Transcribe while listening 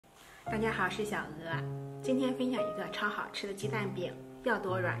大家好，我是小鹅。今天分享一个超好吃的鸡蛋饼，要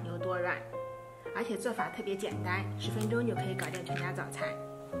多软有多软，而且做法特别简单，10分钟就可以搞定全家早餐。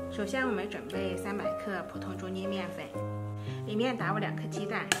首先我们准备300克普通中筋面粉，里面打入2颗鸡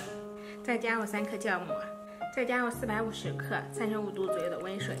蛋，再加入3克酵母，再加入450克35度左右的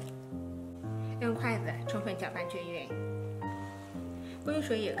温水，用筷子充分搅拌均匀。温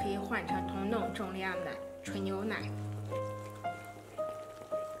水也可以换成同等重量的纯牛奶。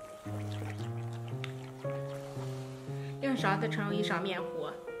用勺子盛入1勺面糊，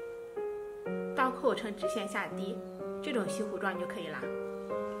倒扣呈直线下滴，这种稀糊状就可以了。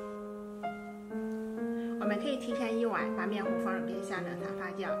我们可以提前1晚把面糊放入冰箱冷藏发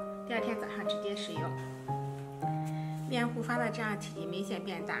酵，第2天早上直接食用。面糊发到这样体积明显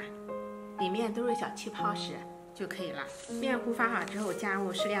变大，里面都是小气泡时就可以了。面糊发好之后，加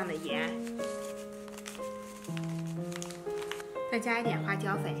入适量的盐，再加一点花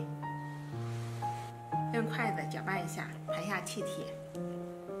椒粉，用筷子搅拌一下，排下气体。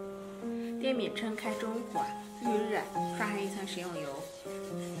电饼铛开中火，预热，刷上1层食用油，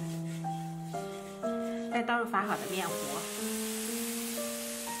再倒入发好的面糊，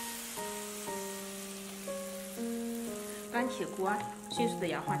端起锅，迅速的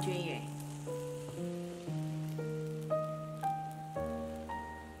摇晃均匀。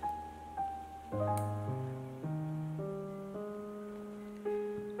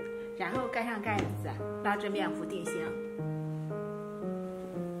然后盖上盖子，捞至面糊定型。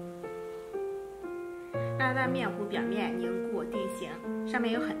捞到面糊表面凝固定型，上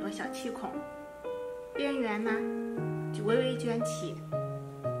面有很多小气孔，边缘呢就微微卷起，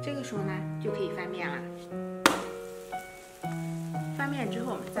这个时候呢就可以翻面了。翻面之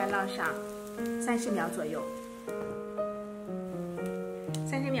后，我们再烙上30秒左右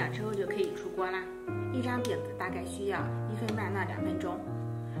，30秒之后就可以出锅啦。一张饼子大概需要1分半到2分钟。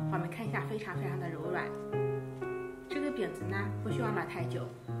我们看一下，非常的柔软。这个饼子呢不需要烙太久，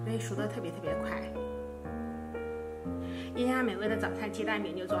所以熟得特别快。营养美味的早餐鸡蛋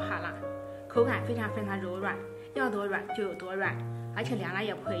饼就做好了，口感非常柔软，要多软就有多软，而且凉了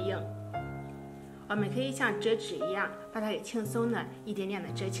也不会硬。我们可以像折纸一样，把它给轻松的一点点的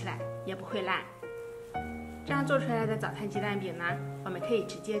折起来，也不会烂。这样做出来的早餐鸡蛋饼呢，我们可以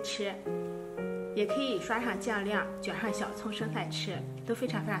直接吃，也可以刷上酱料，卷上小葱生菜吃，都非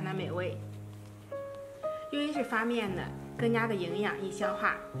常的美味。由于是发面的，更加的营养易消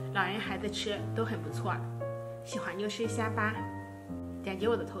化，老人孩子吃都很不错。喜欢就吃下吧，点击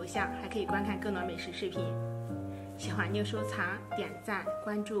我的头像，还可以观看更多美食视频。喜欢就收藏、点赞、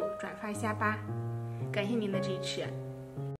关注、转发下吧，感谢您的支持。